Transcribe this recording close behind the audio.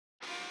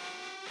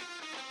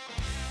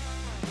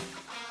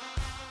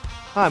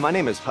Hi, my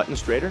name is Hutton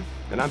Strader,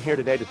 and I'm here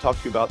today to talk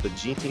to you about the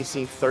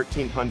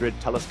GTC-1300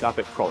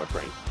 telescopic crawler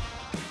crane.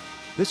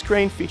 This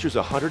crane features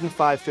a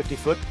 105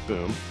 50-foot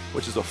boom,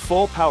 which is a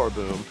full power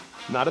boom,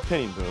 not a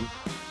pinning boom,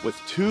 with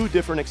two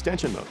different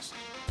extension modes.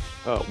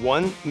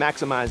 One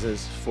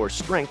maximizes for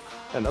strength,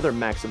 another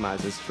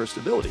maximizes for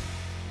stability.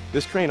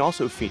 This crane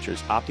also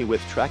features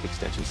OptiWidth track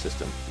extension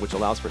system, which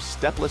allows for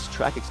stepless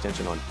track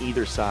extension on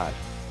either side.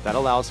 That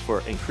allows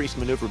for increased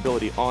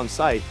maneuverability on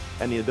site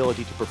and the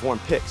ability to perform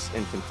picks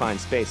in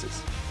confined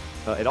spaces.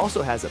 It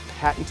also has a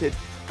patented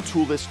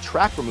toolless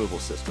track removal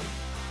system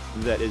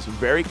that is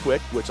very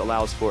quick, which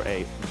allows for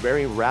a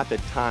very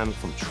rapid time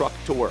from truck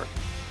to work.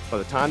 By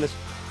the time this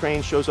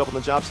crane shows up on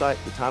the job site,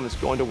 the time it's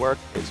going to work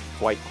is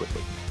quite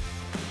quickly.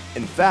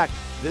 In fact,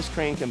 this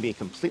crane can be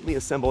completely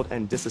assembled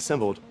and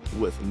disassembled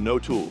with no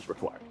tools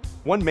required.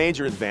 One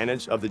major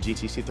advantage of the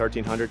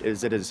GTC-1300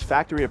 is that it is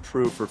factory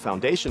approved for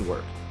foundation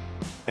work.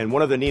 And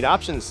one of the neat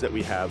options that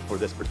we have for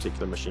this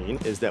particular machine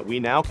is that we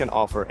now can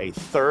offer a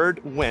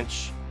third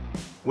winch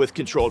with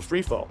controlled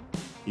freefall.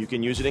 You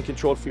can use it in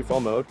controlled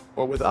freefall mode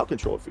or without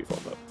controlled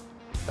freefall mode.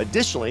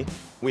 Additionally,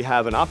 we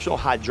have an optional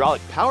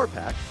hydraulic power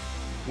pack,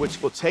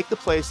 which will take the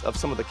place of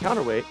some of the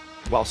counterweight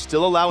while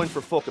still allowing for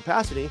full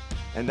capacity,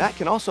 and that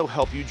can also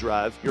help you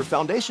drive your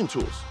foundation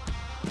tools.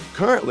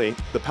 Currently,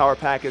 the power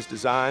pack is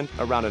designed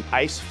around an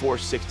ICE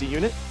 460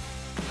 unit.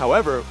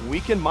 However, we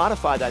can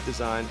modify that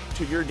design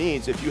to your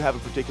needs. If you have a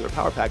particular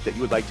power pack that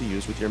you would like to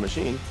use with your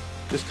machine,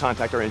 just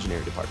contact our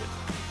engineering department.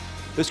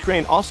 This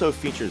crane also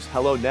features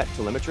HelloNet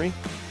telemetry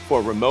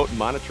for remote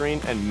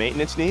monitoring and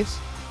maintenance needs,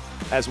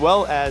 as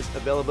well as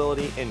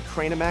availability in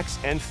Cranemax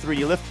and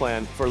 3D lift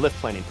plan for lift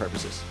planning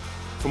purposes.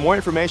 For more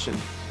information,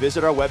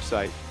 visit our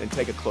website and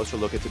take a closer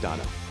look at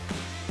Tadano.